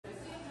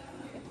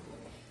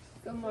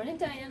Good morning,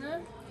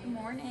 Diana. Good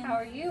morning. How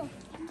are you?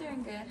 I'm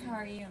doing good. How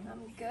are you?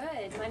 I'm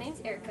good. My name's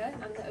Erica.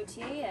 I'm the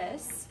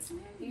OTAS.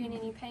 You in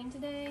any pain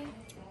today?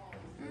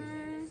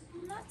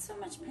 Not so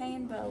much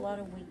pain, but a lot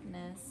of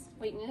weakness.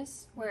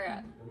 Weakness? Where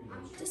at?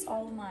 Just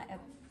all of my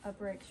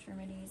upper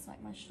extremities,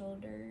 like my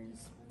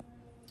shoulders.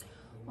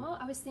 Well,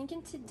 I was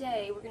thinking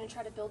today we're going to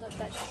try to build up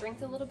that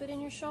strength a little bit in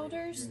your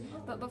shoulders,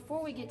 but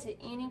before we get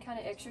to any kind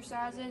of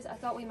exercises, I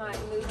thought we might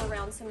move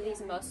around some of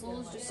these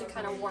muscles just to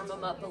kind of warm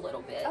them up a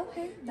little bit.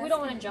 Okay. We don't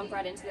want to jump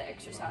right into the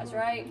exercise,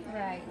 right?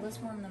 Right. Let's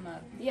warm them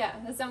up. Yeah,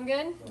 that sound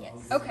good? Yes.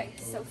 Okay,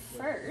 so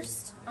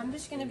first, I'm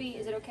just going to be,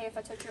 is it okay if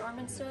I touch your arm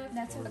and stuff?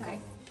 That's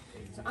okay.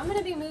 So I'm going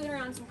to be moving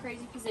around some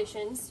crazy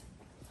positions.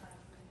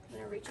 I'm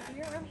going to reach over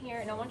your arm here,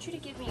 and I want you to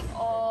give me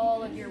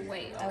all of your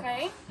weight,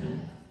 okay?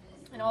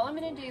 And all I'm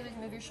going to do is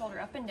move your shoulder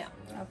up and down.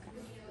 Okay.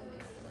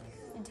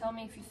 And tell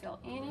me if you feel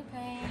any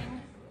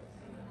pain,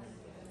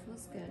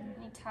 Feels good.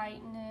 any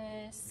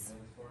tightness.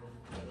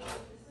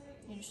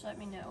 You just let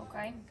me know,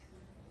 okay?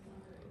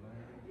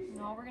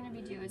 And all we're going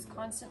to be doing is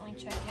constantly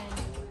checking,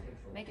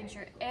 making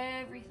sure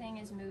everything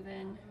is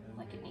moving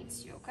like it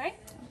needs to, okay?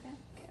 Okay.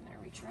 Okay, I'm going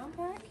to reach around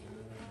back.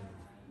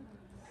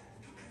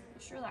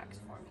 Just relax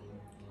for me.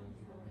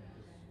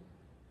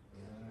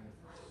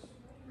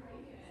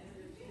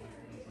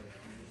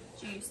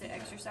 Did you used to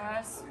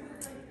exercise?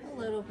 A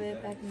little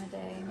bit back in the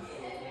day.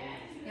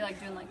 You like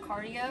doing like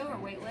cardio or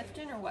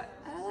weightlifting or what?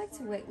 I like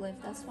to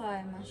weightlift. That's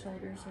why my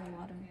shoulders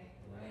are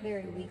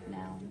very weak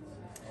now.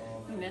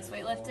 You miss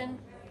weightlifting?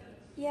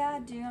 Yeah, I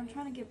do. I'm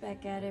trying to get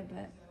back at it,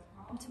 but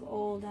I'm too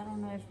old. I don't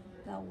know if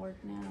that'll work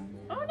now.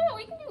 Oh no,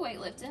 we can do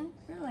weightlifting.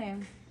 Really?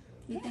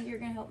 You think you're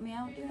gonna help me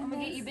out doing I'm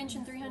gonna this? get you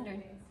benching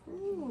 300.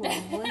 Ooh,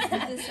 let's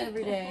do this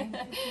every day.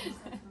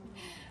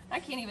 I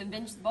can't even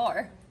bench the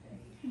bar.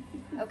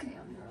 Okay,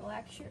 I'm gonna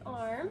relax your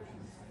arm.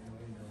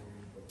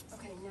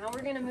 Okay, now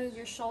we're gonna move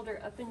your shoulder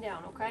up and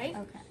down, okay?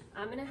 Okay.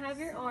 I'm gonna have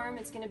your arm,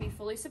 it's gonna be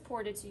fully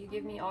supported, so you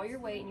give me all your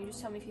weight and you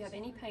just tell me if you have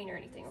any pain or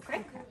anything,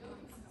 okay? Okay.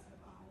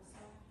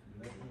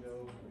 Let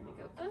me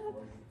go up.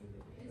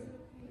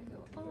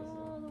 Go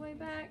all the way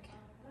back.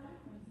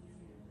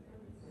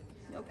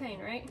 No pain,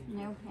 right?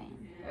 No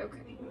pain.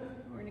 Okay,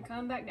 we're gonna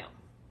come back down.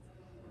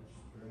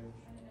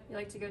 You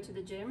like to go to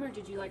the gym or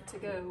did you like to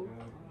go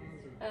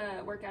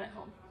work out at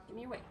home? Give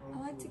me your weight. I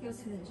like to go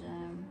to the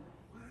gym.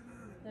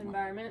 The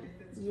environment?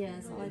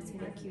 Yes, I like to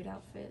wear cute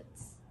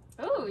outfits.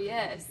 Oh,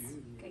 yes.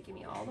 Okay, give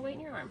me all the weight in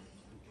your arm.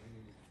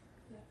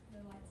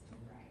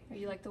 Are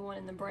you like the one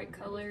in the bright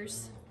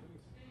colors?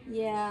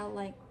 Yeah, I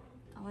like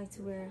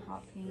to wear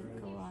hot pink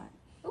a lot.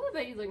 Oh, I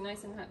bet you look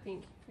nice in hot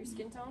pink. Your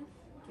skin tone?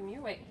 Give me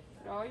your weight.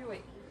 Put all your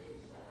weight.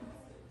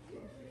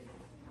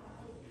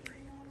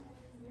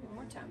 One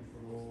more time.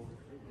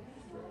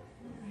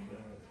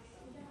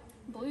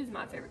 Blue's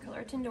my favorite color.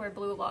 I tend to wear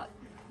blue a lot.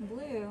 Blue?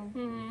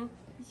 Mm-hmm.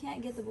 You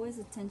can't get the boys'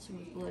 attention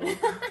with blue.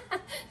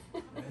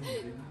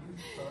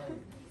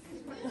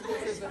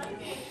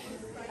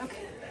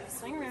 Okay,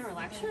 swing around,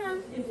 relax your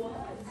arm.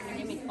 And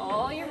give me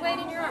all your weight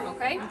in your arm,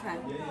 okay? Okay.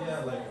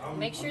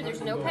 Make sure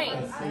there's no pain.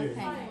 No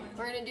pain.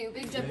 We're gonna do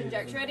big jumping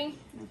jacks. Ready?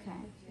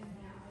 Okay.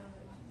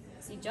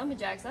 See, jumping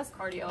jacks, that's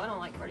cardio. I don't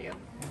like cardio.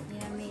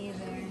 Yeah, me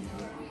either.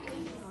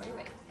 All your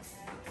weight.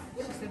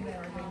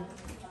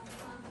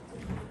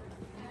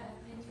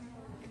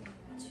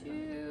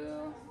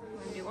 Two.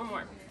 We're gonna do one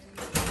more.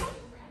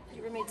 You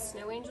ever made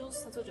snow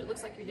angels? That's what it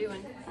looks like you're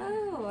doing.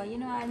 Oh, you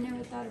know, I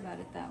never thought about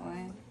it that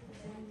way.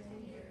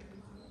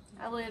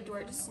 I lived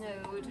where it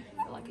snowed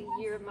for like a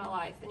year of my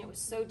life, and it was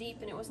so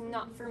deep, and it was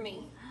not for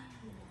me.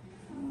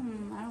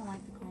 I don't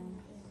like the cold.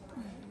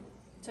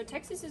 So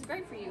Texas is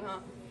great for you, huh?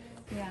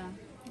 Yeah,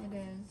 it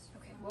is.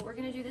 Okay, what we're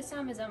gonna do this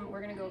time is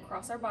we're gonna go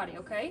across our body,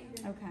 okay?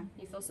 Okay.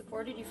 You feel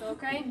supported? You feel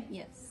okay?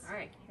 Yes. All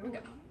right, here we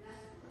go.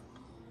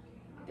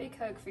 Big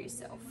hug for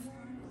yourself.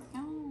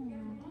 Oh,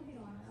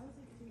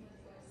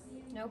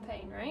 No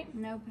pain, right?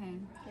 no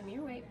pain. Give me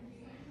your weight.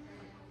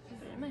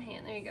 Put it in my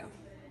hand. There you go.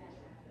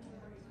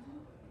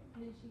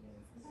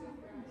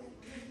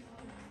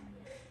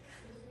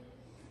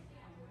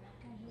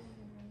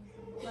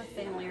 My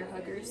family are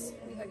huggers.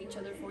 We hug each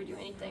other before we do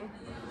anything.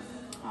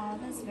 Oh,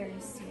 that's very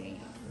sweet.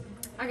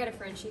 I got a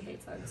friend, she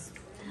hates hugs.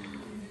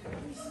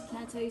 Can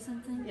I tell you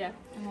something? Yeah.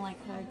 I don't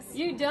like hugs.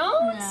 You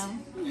don't?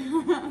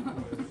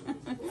 No.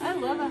 I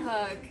love a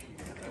hug.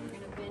 Okay, we're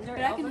gonna bend our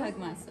But I can elbows. hug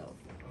myself.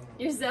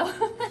 Yourself?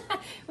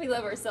 We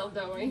love ourselves,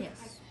 don't we?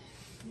 Yes.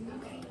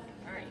 Okay.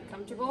 All right, you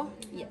comfortable?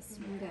 Yes,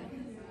 I'm good.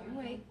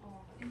 Wait.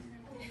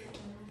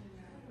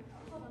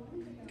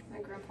 My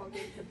grandpa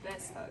gave the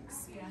best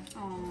hugs.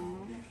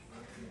 Aww.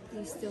 Do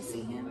you still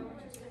see him?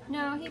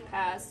 No, he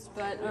passed,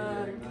 but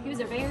he was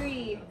a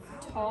very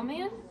tall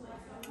man.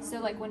 So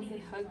like when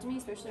he hugged me,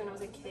 especially when I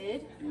was a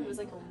kid, it was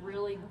like a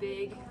really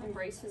big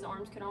embrace. His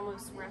arms could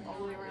almost wrap all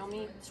the way around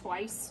me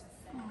twice.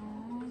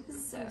 Aww,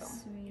 that's so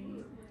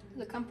sweet.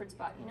 The comfort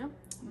spot, you know?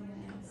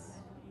 Yes.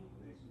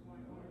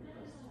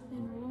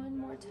 And one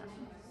more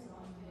time.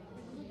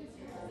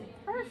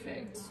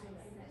 Perfect.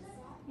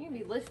 You'll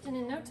be lifting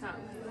in no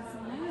time.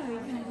 No,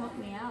 you're gonna help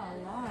me out a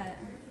lot.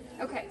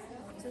 Okay,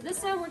 this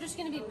time we're just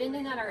going to be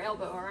bending at our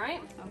elbow, all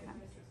right? Okay.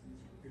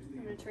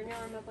 I'm going to turn your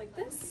arm up like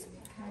this.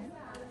 Okay.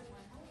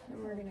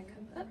 And we're going to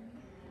come up.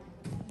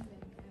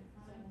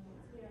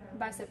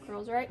 Bicep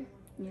curls, right?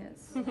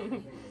 Yes.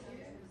 And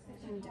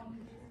down.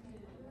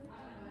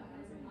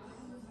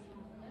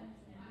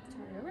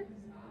 Turn it over.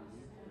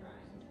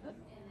 Up.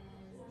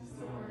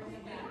 Turn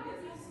back.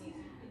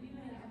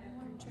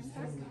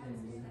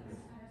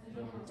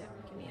 And down.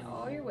 Give me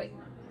all your weight.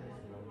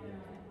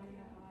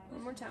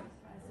 One more time.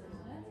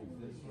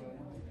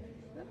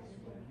 Up.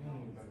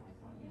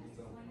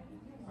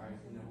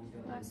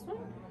 Last one.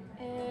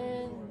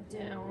 And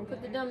down. We'll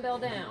put the dumbbell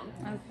down.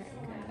 Okay.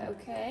 Good.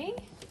 Okay.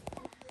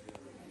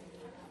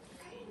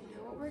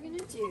 Now what we're going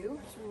to do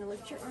is we're going to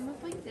lift your arm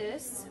up like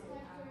this.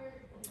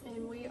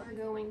 And we are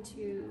going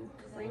to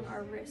bring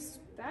our wrists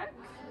back.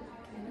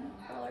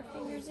 Curl our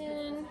fingers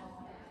in.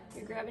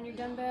 You're grabbing your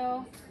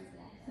dumbbell.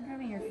 I'm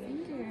grabbing your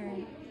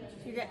finger.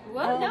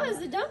 What? No, it's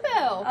the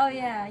dumbbell. Oh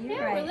yeah, you're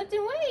Yeah, right. we're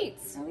lifting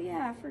weights. Oh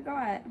yeah, I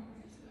forgot.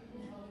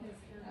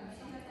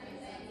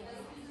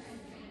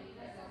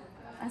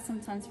 I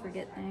sometimes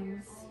forget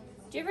things.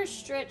 Do you ever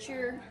stretch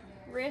your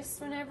wrists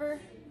whenever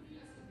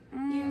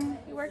you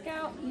work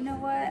out? You know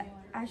what?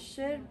 I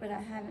should, but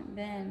I haven't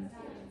been.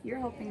 You're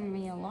helping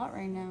me a lot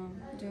right now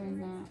doing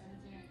that.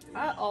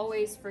 I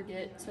always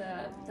forget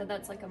that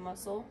that's like a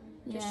muscle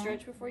to Yeah.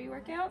 stretch before you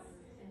work out.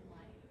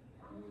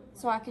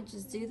 So I could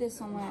just do this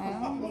on my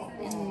own?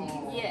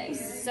 And,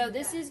 Yes. So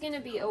this is going to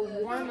be a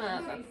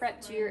warm-up, a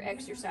prep to your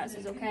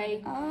exercises,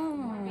 okay?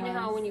 oh. You know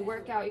how when you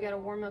work out, you got to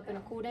warm up and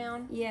a cool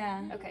down?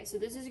 Yeah. Okay, so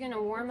this is going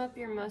to warm up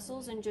your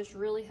muscles and just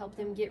really help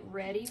them get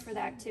ready for the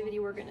activity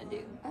we're going to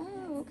do.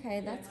 Oh, okay.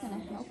 That's going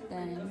to help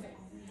then.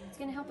 It's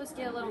going to help us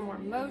get a little more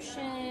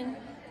motion,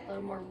 a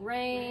little more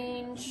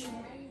range,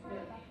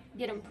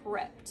 get them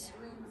prepped.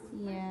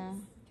 Yeah.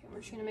 Okay, we're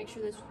just going to make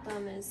sure this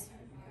thumb is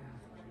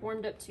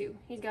warmed up too.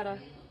 He got to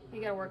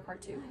work hard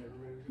too.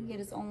 You get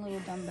his own little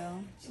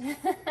dumbbell. Okay,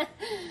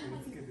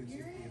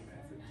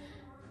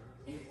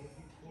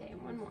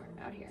 one more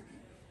out here.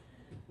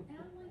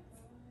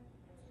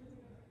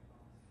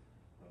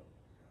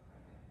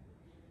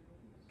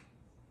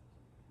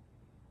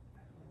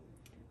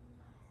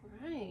 All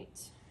right.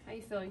 How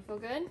you feel? You feel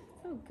good?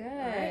 Oh, good. All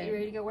right. You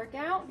ready to go work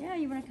out? Yeah,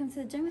 you want to come to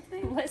the gym with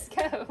me? Let's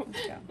go.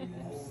 Let's go.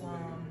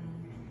 Some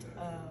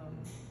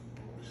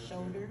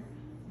shoulder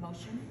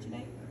motion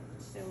today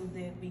so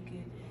that we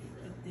could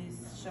keep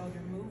this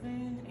shoulder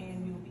moving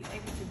and you'll be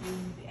able to do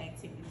the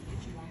activity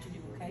that you want to do,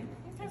 okay?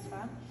 That's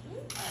fine.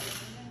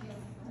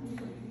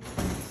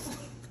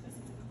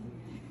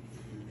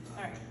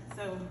 All right,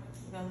 so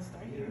we're gonna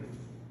start here.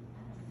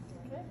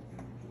 Okay.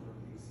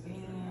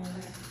 And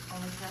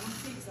on the count of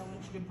 6, I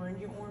want you to bring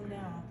your arm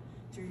down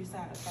to your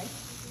side, okay?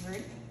 You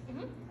ready?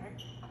 Mm-hmm. All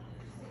right.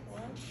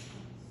 1,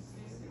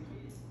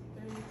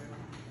 2, 3,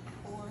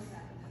 4,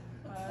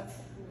 5,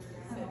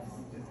 6.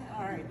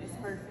 All right, that's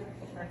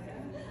perfect.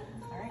 Perfect.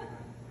 All right.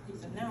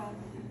 So now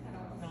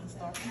I'm gonna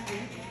start from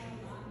here,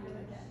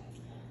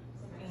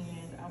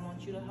 and I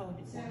want you to hold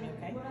it for me,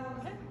 okay?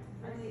 Okay.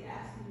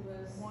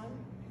 1,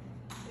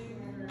 2,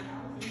 3,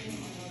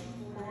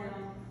 4,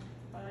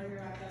 5,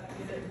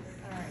 6.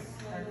 All right.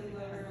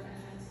 Perfect.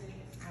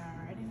 All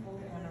right. I'm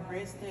gonna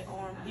rest that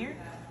arm here.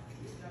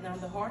 Now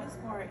the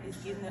hardest part is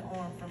getting the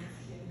arm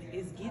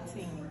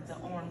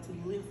to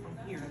lift from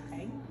here,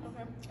 okay?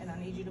 Okay. And I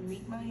need you to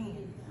meet my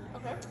hand.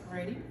 Okay.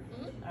 Ready?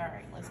 Mm-hmm. All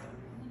right, let's go.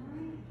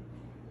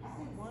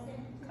 1,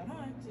 come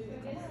on. You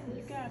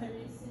got it.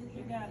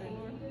 You got it.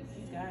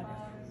 You got it.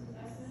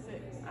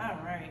 6. All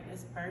right,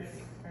 that's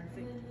perfect.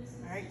 Perfect.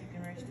 All right, you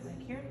can rest it back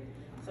here.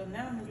 So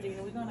now, Ms.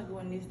 Dina, we're gonna go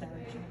in this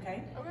direction,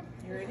 okay? Okay.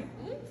 You ready?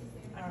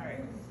 Mm-hmm. All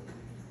right.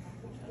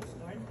 So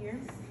start here.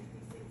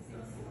 I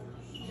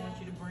want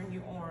you to bring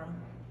your arm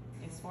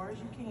as far as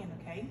you can,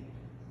 okay?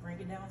 Bring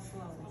it down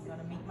slowly. You're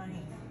gonna meet my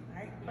hand. All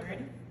right, you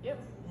ready? Yep.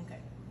 Okay.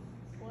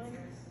 1,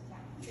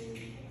 2,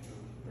 3,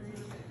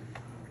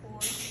 4,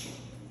 5,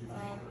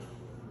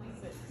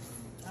 6.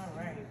 All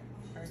right.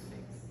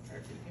 Perfect.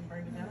 Perfect. You can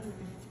bring it down.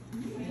 You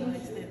can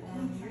place that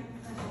arm here.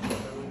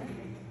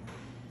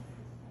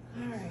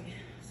 All right.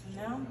 So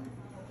now I'm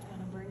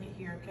gonna bring it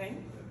here, okay?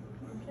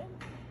 Okay.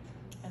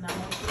 And I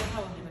want you to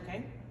hold it,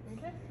 okay?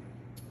 Okay.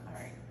 All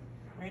right.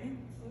 Ready?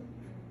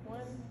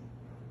 1,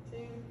 2,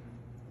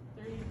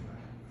 3,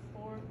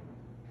 4,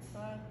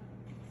 5,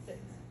 6.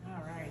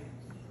 All right.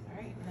 All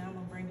right. Now I'm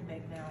gonna bring it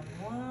back down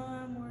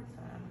one more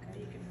time. Okay.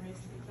 You can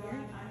rest it here.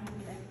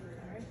 Okay.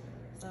 All right.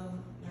 So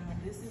now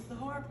this is the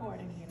hard part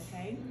again,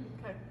 okay?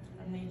 Okay.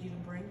 I need you to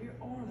bring your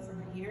arm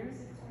from here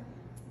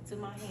to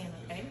my hand,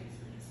 okay?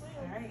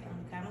 All right. On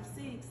the count of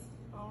 6.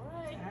 All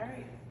right. All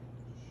right.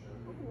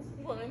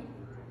 1,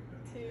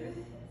 2,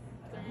 3,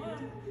 Come on.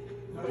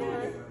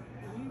 4,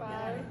 You got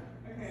 5, it.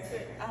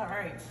 6. All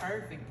right.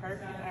 Perfect.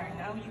 Perfect. All right.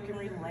 Now you can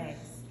relax.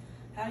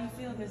 How you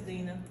feel, Miss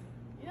Dina?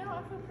 Yeah,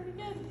 I feel pretty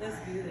good. That's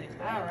good.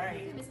 All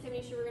right. Miss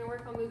Kamisha, we're going to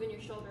work on moving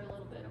your shoulder a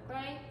little bit,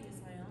 okay? Yes,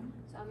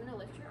 So I'm going to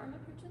lift your arm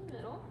up here to the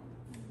middle.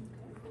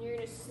 And you're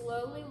going to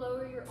slowly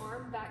lower your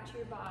arm back to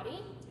your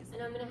body,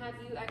 and I'm gonna have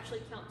you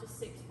actually count to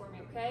 6 for me,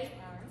 okay?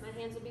 All right. My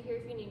hands will be here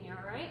if you need me,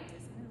 all right?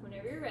 Yes, ma'am.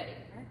 Whenever you're ready.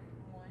 All right.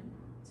 1,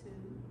 2,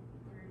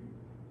 3,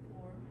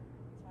 4,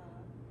 5,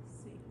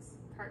 6.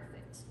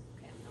 Perfect.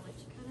 Okay, I'm gonna let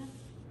you kind of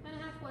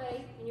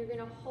halfway, and you're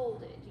gonna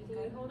hold it. Do you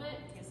think you can hold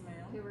it? Yes,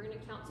 ma'am. Okay, we're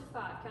gonna count to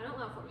 5. Count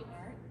out loud for me. All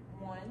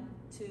right. 1,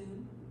 2,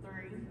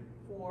 3,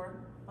 4,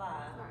 5.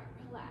 All right,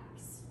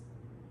 relax.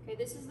 Okay,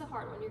 this is the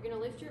hard one. You're gonna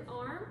lift your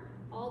arm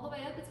all the way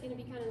up. It's gonna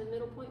be kind of the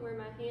middle point where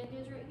my hand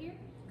is right here.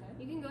 Okay.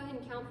 You can go ahead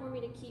and count for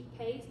me to keep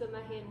pace, but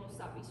my hand will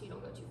stop you so you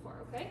don't go too far,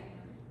 okay?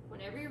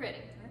 Whenever you're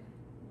ready.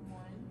 1,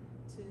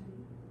 2,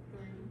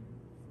 3,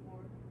 4,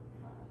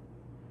 5.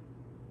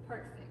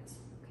 Perfect.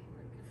 Okay,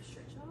 we're gonna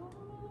stretch all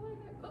the way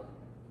back. Oh,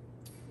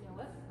 you know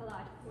what? I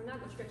lied. We're not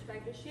gonna stretch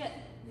back just yet.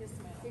 Yes,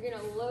 ma'am. You're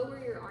gonna lower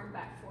your arm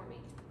back for me.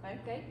 Okay.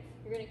 Okay?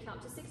 You're gonna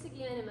count to 6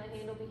 again, and my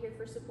hand will be here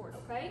for support,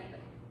 okay?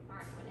 All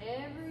right,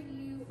 whenever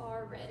you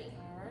are ready.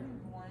 All right.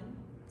 1,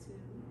 2,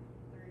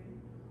 3,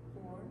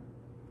 4,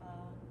 5,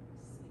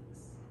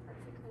 6.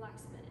 Perfect.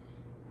 Relax a minute.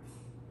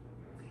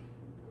 Okay.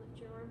 Lift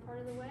your arm part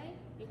of the way.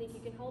 You think you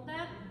can hold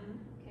that?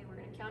 Okay, we're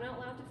gonna count out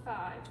loud to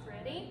 5.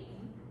 Ready?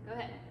 Go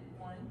ahead.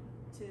 1,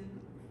 2,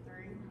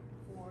 3,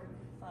 4,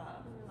 5.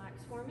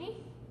 Relax for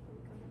me.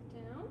 Come back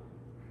down.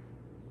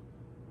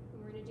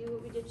 And we're gonna do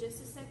what we did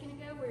just a second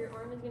ago, where your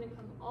arm is gonna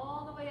come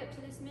all the way up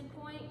to this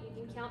midpoint. You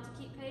can count to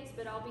keep pace,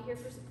 but I'll be here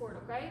for support,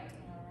 okay?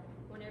 All right.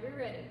 Whenever you're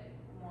ready.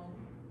 1,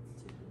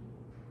 2,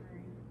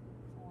 3,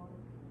 4,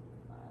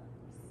 5,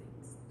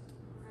 6.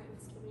 All right,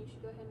 Miss Kevin, you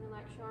should go ahead and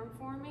relax your arm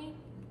for me.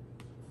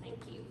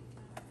 Thank you.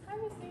 Hi,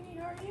 Miss Amy.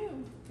 How are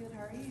you? Good,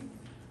 how are you?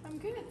 I'm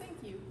good,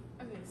 thank you.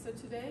 Okay, so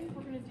today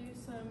we're gonna do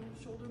some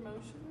shoulder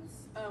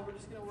motions. We're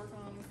just gonna work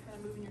on kind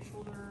of moving your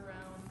shoulder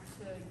around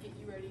to get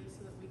you ready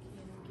so that we can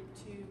get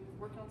to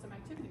working on some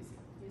activities.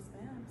 Yes,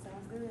 ma'am.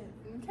 Sounds good.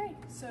 Okay,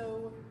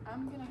 so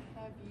I'm gonna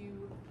have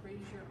you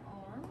raise your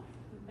arm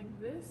like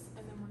this,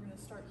 and then we're gonna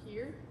start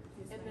here.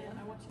 Yes, And then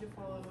I ma'am. want you to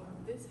follow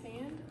this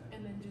hand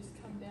and then just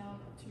come down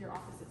to your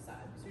opposite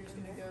side. So you're just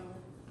gonna go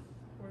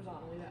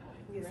horizontally that way.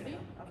 Yes, Ready?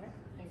 ma'am. Okay.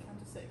 And count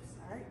to 6.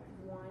 All right.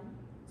 1,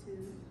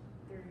 2,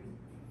 3,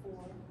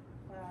 4,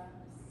 5,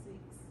 6.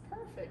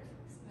 Perfect.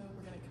 So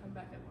we're gonna come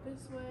back up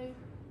this way,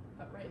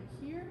 about right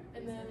here,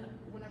 and then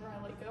whenever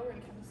I let go, we're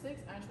gonna count to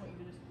 6. I just want you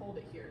to just hold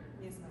it here.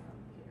 Yes, ma'am.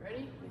 Okay,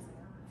 ready? Yes,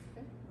 ma'am.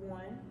 Okay.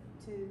 1,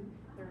 2,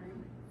 3,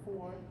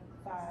 4,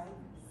 5,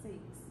 6.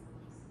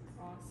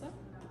 Awesome.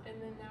 And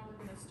then now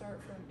we're gonna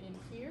start from in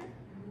here,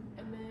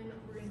 and then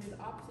we're gonna do the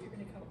opposite. You're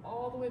gonna come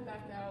all the way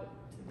back out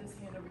to this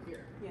hand over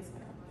here. Yes,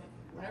 ma'am.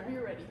 Whenever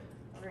you're ready.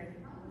 Ready.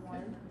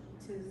 1,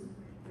 2,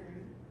 3,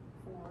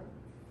 4,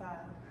 5,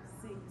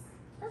 6.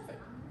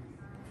 Perfect.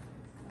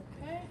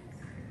 Okay.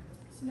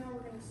 So now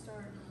we're gonna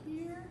start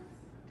here,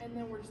 and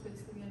then we're just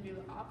basically gonna do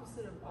the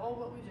opposite of all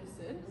what we just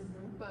did,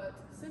 but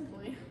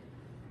simply,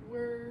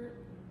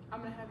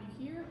 I'm gonna have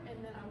you here, and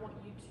then I want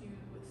you to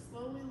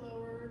slowly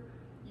lower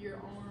your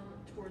arm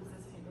towards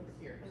this hand over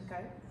here.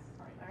 Okay.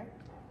 All right.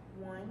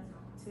 All right. 1,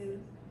 2,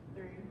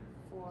 3,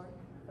 4,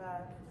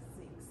 5,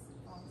 6.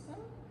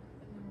 Awesome.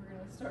 And then we're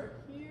gonna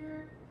start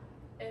here,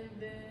 and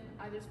then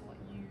I just want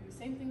you,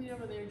 same thing you did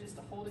over there, just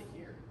to hold it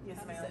here. Yes,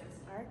 Count to ma'am. 6.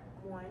 All right.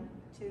 1,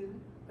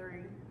 2,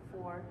 3,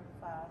 4,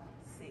 5,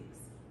 6.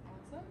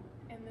 Awesome.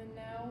 And then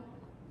now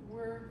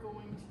we're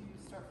going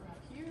to start from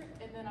out here,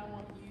 and then I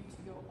want you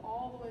to go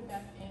all the way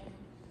back in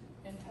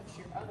and touch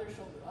your other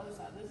shoulder, the other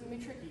side. This is gonna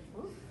be tricky.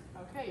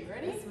 Okay, you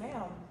ready? Yes,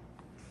 ma'am.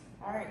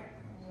 All right.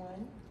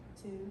 1,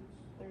 2,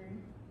 3,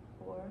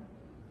 4,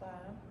 5,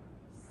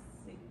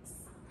 6.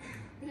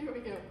 There we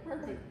go.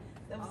 Perfect.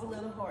 That was a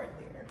little hard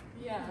there.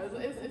 Yeah,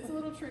 it's a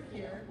little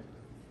trickier,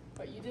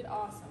 but you did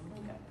awesome.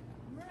 Okay.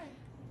 All right.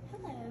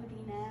 Hello,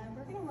 Dina.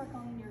 We're gonna work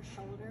on your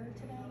shoulder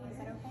today. Is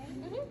that okay?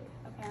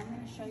 Okay, I'm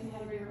gonna show you how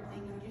to do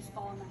everything. You just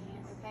follow my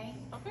hand, okay?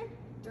 Okay.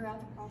 Throughout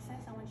the process,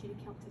 I want you to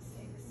count to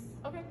 6.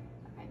 Okay.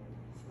 Okay, so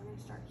we're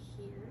gonna start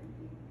here.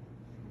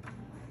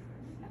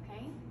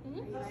 Okay, Mhm.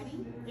 are you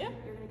ready? Yeah.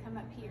 You're gonna come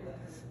up here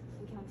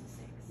and count to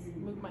 6.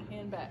 Move my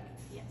hand back.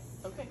 Yes.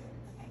 Okay.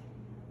 Okay.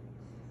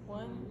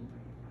 1,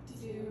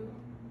 2,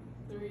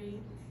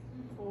 3,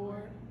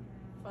 4,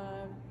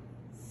 5,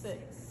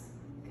 6.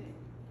 Good.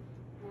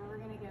 Now we're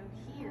gonna go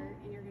here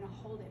and you're gonna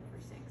hold it for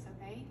 6,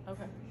 okay?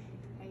 Okay.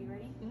 Okay, you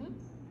ready?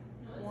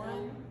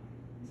 1,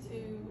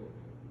 2,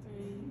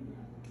 3,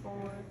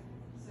 4,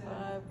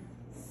 5,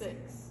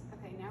 6.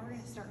 Okay, now we're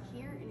gonna start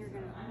here and you're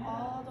gonna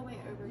all the way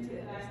over to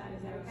the other side.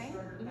 Is that okay?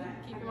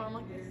 Keep them on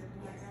like this.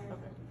 Yes.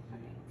 Okay.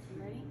 Okay,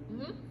 you ready?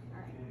 All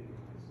right.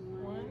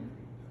 1,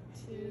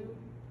 2,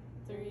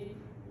 3,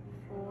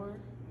 4,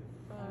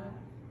 5,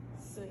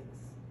 6.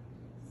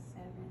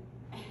 7,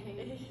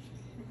 8.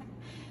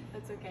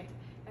 That's okay.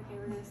 Okay,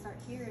 we're gonna start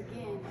here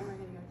again and we're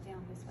gonna go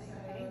down this way,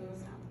 okay?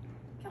 Stop.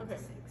 Count to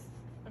Okay. 6.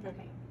 Okay.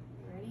 Okay,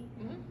 you ready?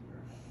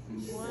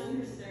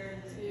 1,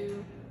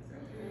 2,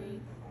 3,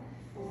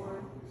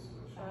 4,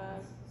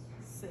 5,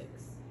 6.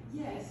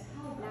 Yes.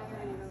 Now you're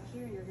gonna go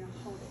here and you're gonna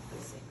hold it for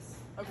 6.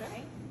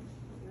 Okay.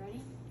 You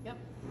ready? Yep.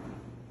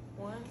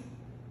 1,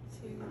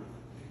 2,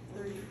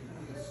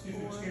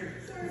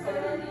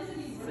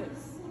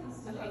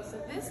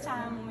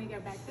 when we go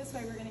back this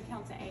way, we're gonna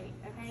count to 8,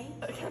 okay?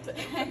 Count to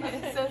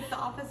 8. So it's the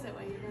opposite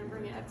way. You're gonna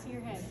bring it up to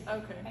your head.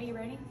 Okay. Are you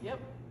ready? Yep.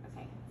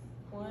 Okay.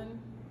 1,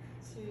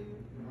 2,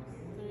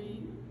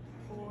 3,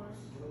 4,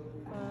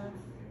 5,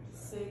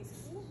 6,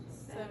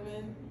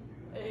 7,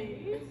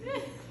 8.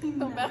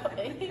 About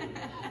 8.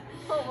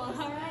 Almost.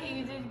 All right,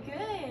 you did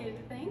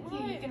good. Thank you.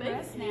 You Right, can thank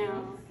rest you.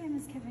 now. Okay,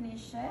 Ms.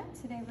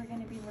 Kavanisha, today we're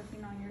going to be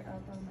working on your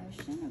elbow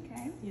motion,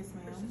 okay? Yes,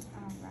 ma'am.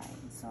 All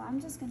right, so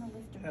I'm just going to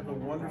lift your Have a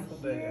hand up wonderful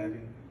right day, here, Abby.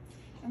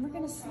 and we're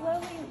going to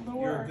slowly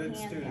lower You're a our good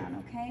hand student.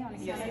 down, okay? On a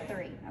Yes, count of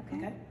ma'am. 3,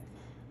 okay? Okay.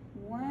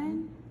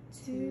 1,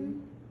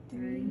 2,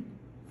 3,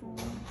 4,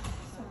 5,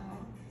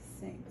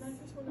 6.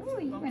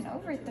 Ooh, you went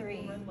over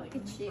 3. Look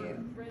at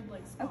you.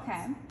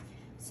 Okay,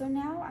 so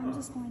now I'm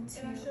just going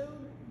to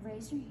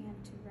raise your hand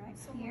to right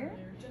here,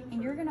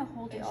 and you're gonna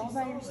hold it all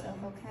by yourself,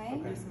 okay?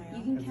 Okay. Yes, ma'am.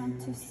 You can count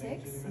to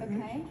 6,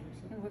 okay?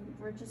 And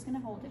we're just gonna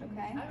hold it,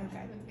 okay?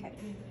 Okay. Okay.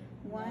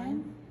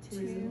 1,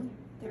 2,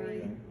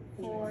 3,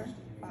 4,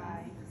 5,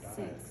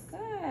 6.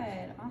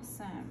 Good,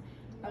 awesome.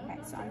 Okay,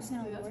 so I'm just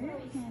gonna lower your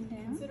hand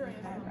down.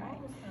 All right.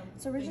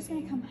 So we're just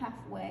gonna come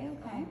halfway,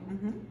 okay?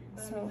 Mm-hmm.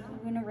 So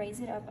we're gonna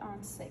raise it up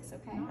on 6,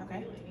 okay?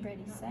 Okay.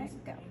 Ready, set,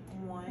 go.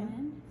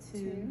 1,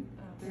 2,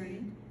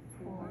 3,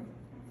 4,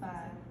 5,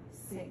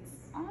 6.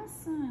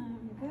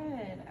 Awesome.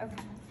 Good.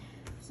 Okay.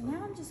 So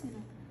now I'm just gonna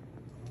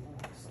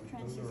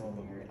transition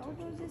your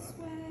elbow this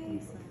way.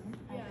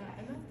 Yeah,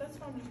 and that's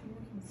why I'm just more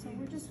confused. So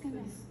we're just gonna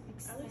At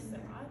least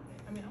extend.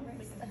 I mean, I don't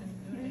think I've been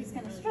doing We're just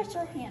gonna anything stretch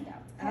our hand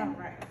out. Okay? All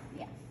right.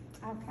 Yeah.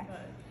 Okay.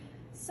 But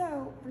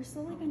So we're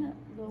slowly gonna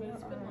lower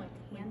it's been our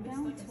like hand this,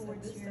 down like I said,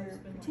 towards this your. stuff's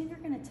been Pretend you're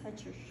gonna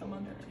touch your a shoulder.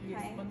 month or 2,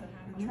 Okay. a month and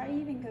a half. Try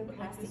to even go But,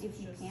 like, past this it if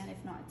is you just- can.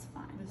 If not, it's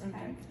fine. this is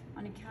Okay.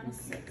 On a count of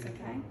 6.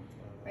 Okay.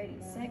 Ready,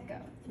 set, go.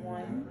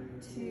 1,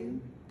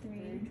 2,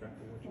 3,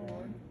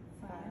 4,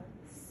 5,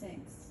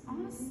 6.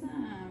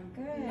 Awesome.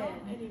 Good. not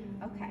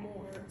anymore. Okay.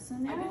 So I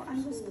did now for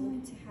I'm just school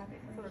going to have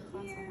it for a right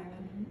class I here. had.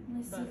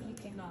 Let's see but if you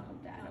can not-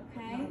 hold that, not-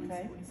 okay? not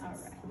Okay. this All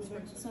way.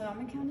 right. So I'm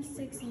gonna count to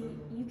 6, and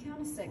you count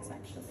to 6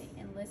 actually,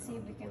 and let's see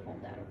if we can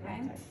hold that,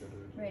 okay?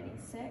 Ready,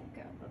 set,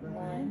 go.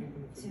 1,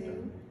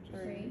 2,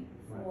 3,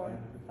 4,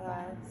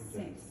 5,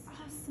 6.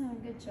 Awesome,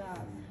 good job.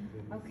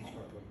 Okay.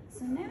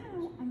 So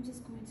now I'm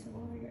just going to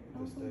lower your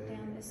elbow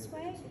down this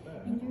way,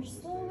 and you're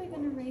slowly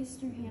gonna raise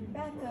your hand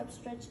back up,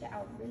 stretch it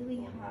out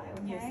really high,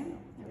 okay?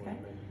 Okay.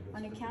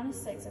 On a count of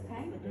 6,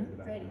 okay?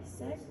 Ready,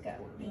 set, go.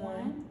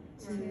 1,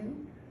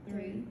 2,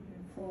 3,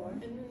 4,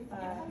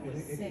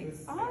 5,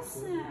 6.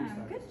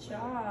 Awesome. Good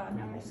job.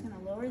 Now we're just gonna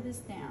lower this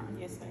down.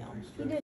 Yes, ma'am. You did